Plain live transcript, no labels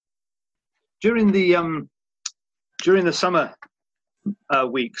during the summer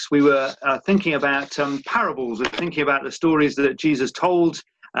weeks, we were thinking about parables. We're thinking about the stories that Jesus told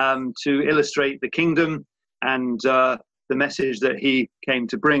to illustrate the kingdom and the message that he came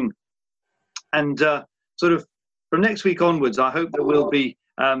to bring. And sort of from next week onwards, I hope that we'll be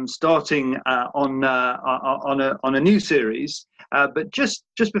starting on a new series. But just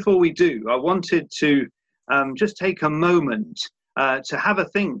before we do, I wanted to just take a moment to have a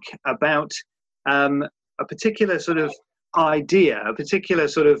think about a particular sort of idea, a particular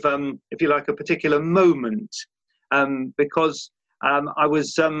sort of, if you like, a particular moment, because I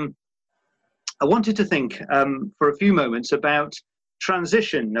wanted to think for a few moments about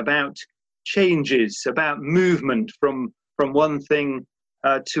transition, about changes, about movement from one thing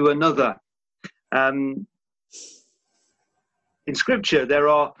to another. In Scripture, there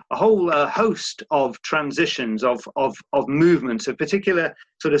are a whole host of transitions, of movements, of particular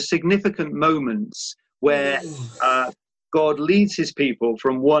sort of significant moments where God leads his people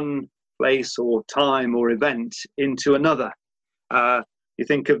from one place or time or event into another. You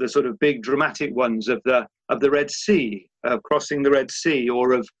think of the sort of big dramatic ones of the Red Sea, crossing the Red Sea,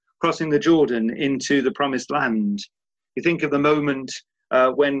 or of crossing the Jordan into the Promised Land. You think of the moment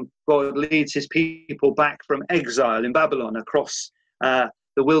when God leads his people back from exile in Babylon across the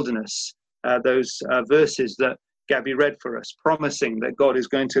wilderness. Those verses that Gabby read for us, promising that God is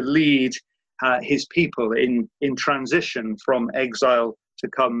going to lead his people in transition from exile to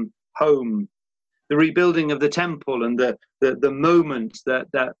come home. The rebuilding of the temple and the moment that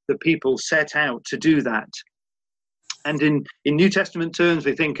the people set out to do that. And in New Testament terms,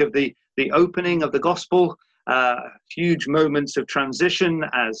 we think of the opening of the gospel, huge moments of transition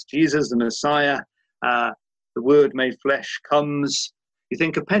as Jesus, the Messiah, the Word made flesh, comes. You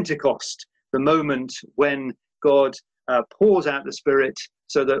think of Pentecost, the moment when God pours out the Spirit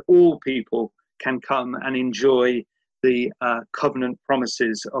so that all people can come and enjoy the covenant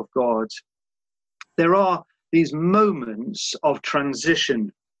promises of God. There are these moments of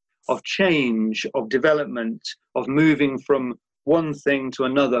transition, of change, of development, of moving from one thing to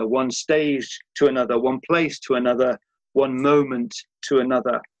another, one stage to another, one place to another, one moment to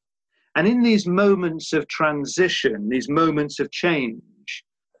another. And in these moments of transition, these moments of change,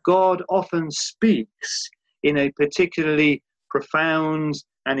 God often speaks in a particularly profound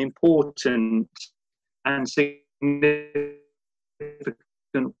and important and significant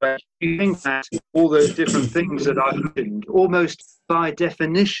way. You think that all those different things that I've mentioned, almost by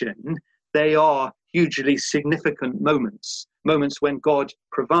definition, they are hugely significant moments when God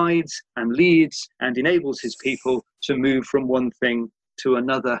provides and leads and enables his people to move from one thing to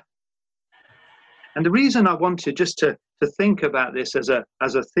another. And the reason I wanted just to think about this as a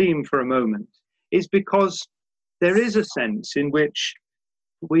theme for a moment is because there is a sense in which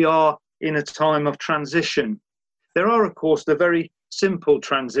we are in a time of transition. There are, of course, the very simple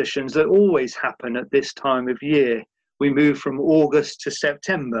transitions that always happen at this time of year. We move from August to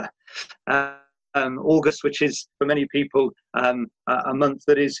September. August, which is for many people a month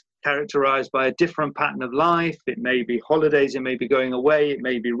that is characterized by a different pattern of life. It may be holidays, it may be going away, it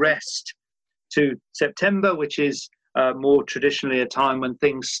may be rest. To September, which is more traditionally a time when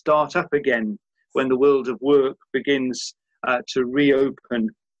things start up again, when the world of work begins to reopen.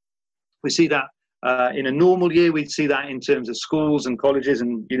 We see that in a normal year, we'd see that in terms of schools and colleges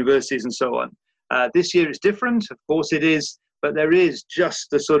and universities and so on. This year it's different, of course it is, but there is just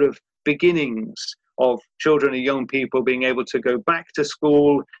the sort of beginnings of children and young people being able to go back to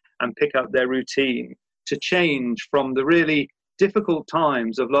school and pick up their routine, to change from the really difficult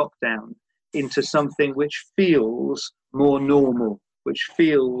times of lockdown into something which feels more normal, which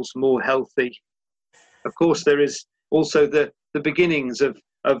feels more healthy. Of course, there is also the beginnings of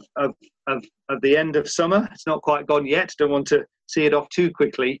the end of summer. It's not quite gone yet. Don't want to see it off too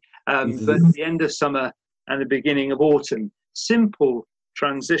quickly. But the end of summer and the beginning of autumn. Simple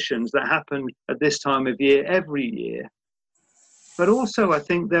transitions that happen at this time of year every year. But also, I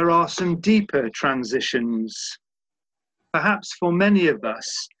think there are some deeper transitions. Perhaps for many of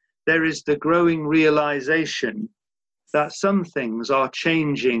us, there is the growing realization that some things are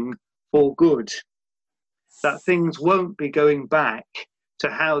changing for good, that things won't be going back to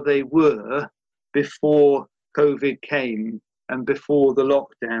how they were before COVID came and before the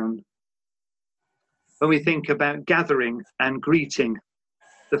lockdown. When we think about gathering and greeting,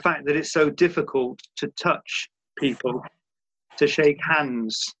 the fact that it's so difficult to touch people, to shake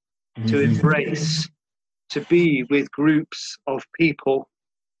hands, to embrace, to be with groups of people,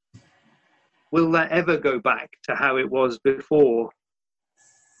 will that ever go back to how it was before?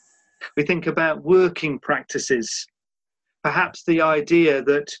 We think about working practices. Perhaps the idea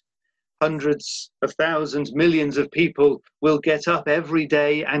that hundreds of thousands, millions of people will get up every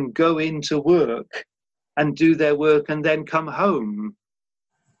day and go into work and do their work and then come home.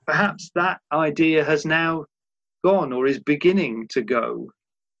 Perhaps that idea has now gone or is beginning to go,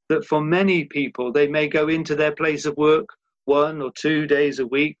 that for many people, they may go into their place of work 1 or 2 days a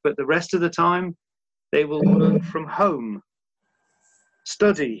week, but the rest of the time, they will work from home.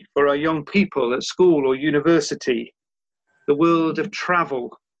 Study for our young people at school or university, the world of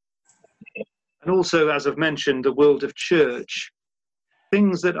travel, and also, as I've mentioned, the world of church,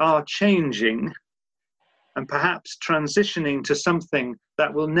 things that are changing and perhaps transitioning to something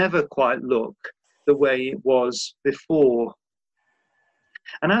that will never quite look the way it was before.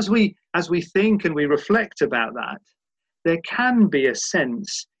 And as we think and we reflect about that, there can be a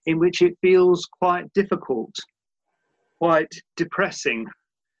sense in which it feels quite difficult, quite depressing,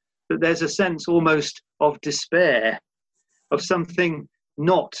 that there's a sense almost of despair, of something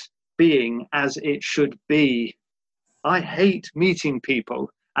not being as it should be. I hate meeting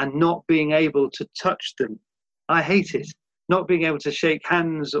people and not being able to touch them. I hate it. Not being able to shake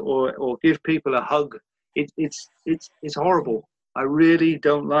hands or give people a hug. It's horrible. I really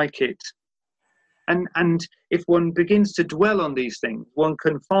don't like it. And if one begins to dwell on these things, one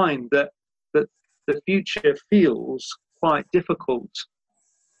can find that the future feels quite difficult.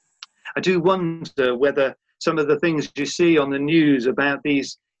 I do wonder whether some of the things you see on the news about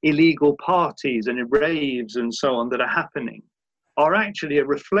these illegal parties and raves and so on that are happening are actually a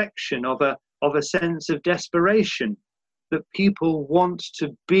reflection of a sense of desperation, that people want to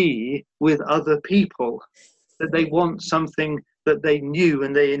be with other people, that they want something that they knew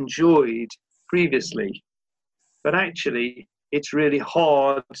and they enjoyed previously. But actually, it's really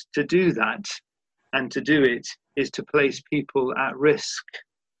hard to do that, and to do it is to place people at risk.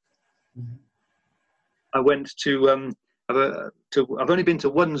 Mm-hmm. I went to I've only been to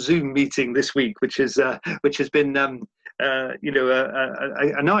one Zoom meeting this week, which has been a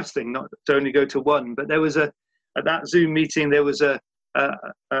nice thing, not to only go to one. But there was at that Zoom meeting there was a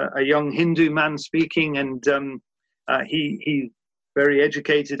young Hindu man speaking, and he very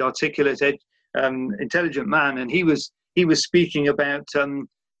educated, articulate, intelligent man, and he was speaking about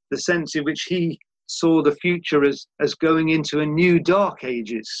the sense in which he saw the future as going into a new dark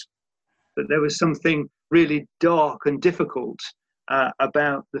ages, that there was something really dark and difficult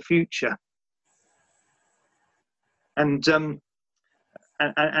about the future, and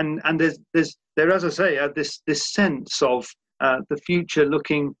there, as I say, this sense of the future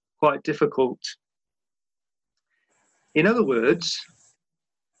looking quite difficult. In other words,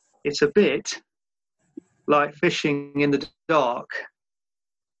 it's a bit like fishing in the dark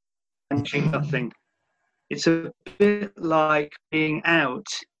and catching nothing. It's a bit like being out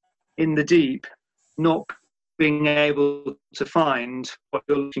in the deep, not being able to find what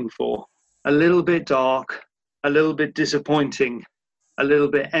you're looking for. A little bit dark, a little bit disappointing, a little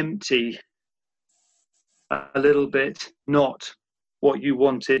bit empty, a little bit not what you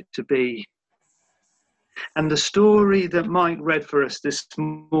want it to be. And the story that Mike read for us this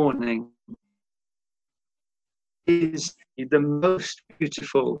morning is the most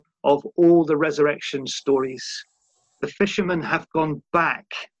beautiful of all the resurrection stories. The fishermen have gone back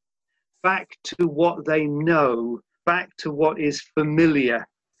to what they know, back to what is familiar,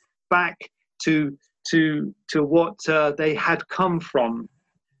 back to what they had come from.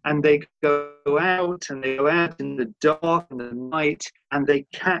 And they go out in the dark and the night, and they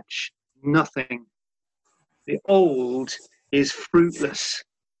catch nothing. The old is fruitless.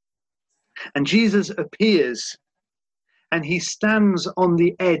 And Jesus appears, and he stands on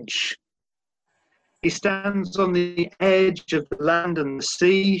the edge. He stands on the edge of the land and the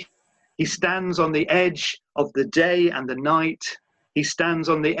sea. He stands on the edge of the day and the night. He stands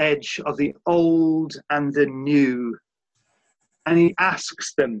on the edge of the old and the new. And he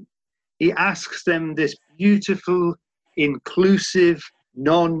asks them this beautiful, inclusive,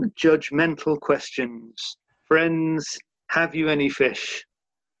 non-judgmental questions. Friends, have you any fish?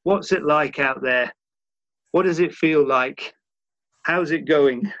 What's it like out there? What does it feel like? How's it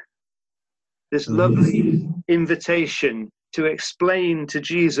going? This lovely invitation to explain to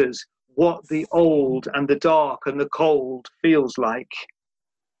Jesus what the old and the dark and the cold feels like.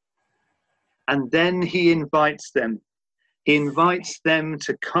 And then he invites them. He invites them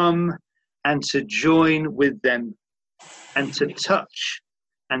to come and to join with them, and to touch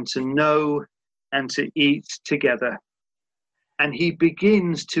and to know and to eat together. And he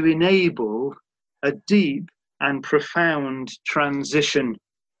begins to enable a deep and profound transition.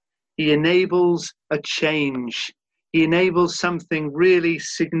 He enables a change. He enables something really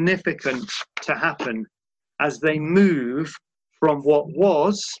significant to happen as they move from what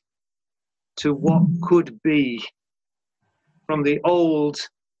was to what could be, from the old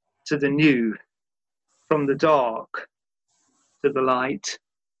to the new, from the dark to the light.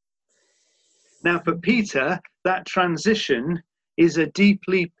 Now, for Peter, that transition is a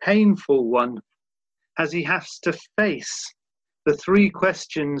deeply painful one, as he has to face the three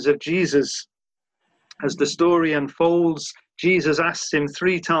questions of Jesus. As the story unfolds, Jesus asks him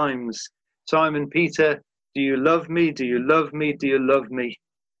three times, Simon Peter, do you love me? Do you love me? Do you love me?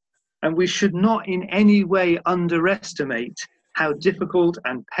 And we should not in any way underestimate how difficult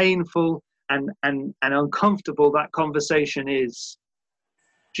and painful and uncomfortable that conversation is.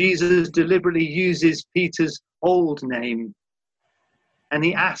 Jesus deliberately uses Peter's old name, and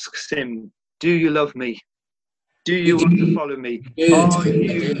he asks him, do you love me? Do you want to follow me?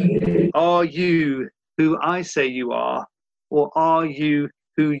 Are you who I say you are, or are you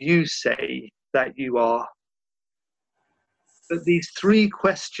who you say that you are? But these three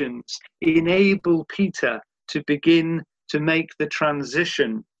questions enable Peter to begin to make the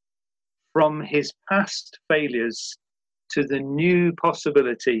transition from his past failures to the new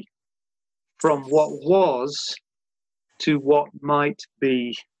possibility, from what was to what might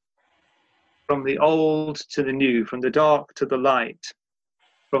be, from the old to the new, from the dark to the light,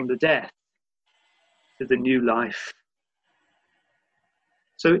 from the death to the new life.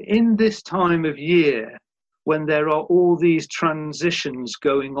 So in this time of year, when there are all these transitions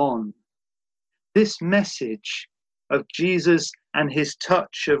going on, this message of Jesus and his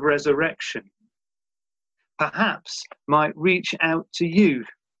touch of resurrection perhaps might reach out to you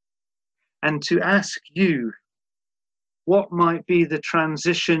and to ask you what might be the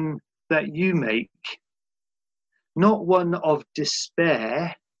transition that you make, not one of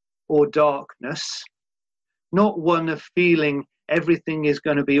despair or darkness, not one of feeling everything is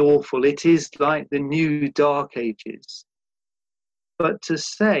going to be awful, it is like the new dark ages, but to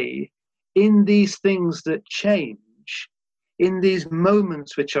say, in these things that change, in these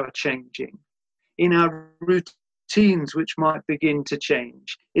moments which are changing, in our routines which might begin to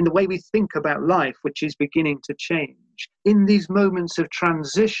change, in the way we think about life which is beginning to change, in these moments of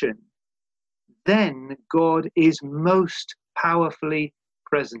transition, then God is most powerfully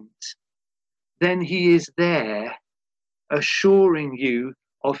present. Then he is there, assuring you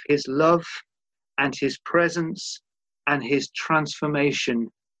of his love and his presence and his transformation,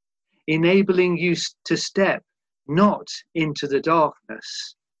 enabling you to step not into the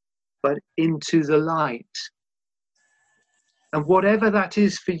darkness, but into the light. And whatever that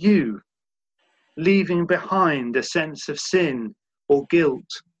is for you, leaving behind a sense of sin or guilt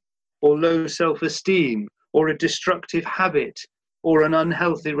or low self-esteem or a destructive habit or an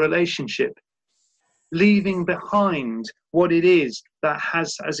unhealthy relationship, leaving behind what it is that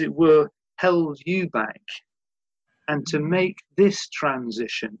has, as it were, held you back, and to make this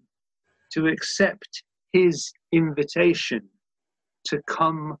transition, to accept his invitation to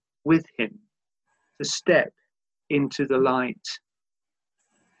come with him, to step into the light.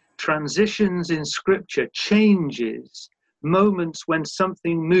 Transitions in Scripture, changes, moments when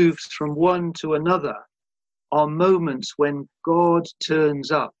something moves from one to another, are moments when God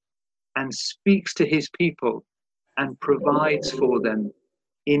turns up and speaks to his people and provides for them,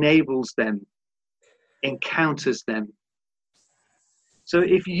 enables them, encounters them. So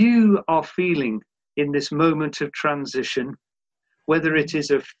if you are feeling in this moment of transition, whether it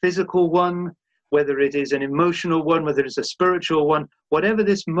is a physical one, whether it is an emotional one, whether it's a spiritual one, whatever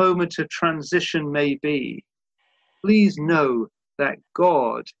this moment of transition may be, please know that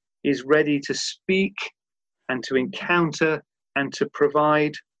God is ready to speak and to encounter and to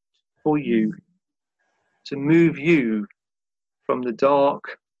provide for you, to move you from the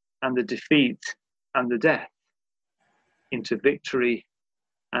dark and the defeat and the death into victory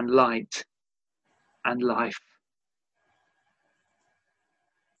and light and life.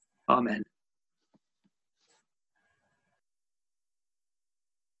 Amen.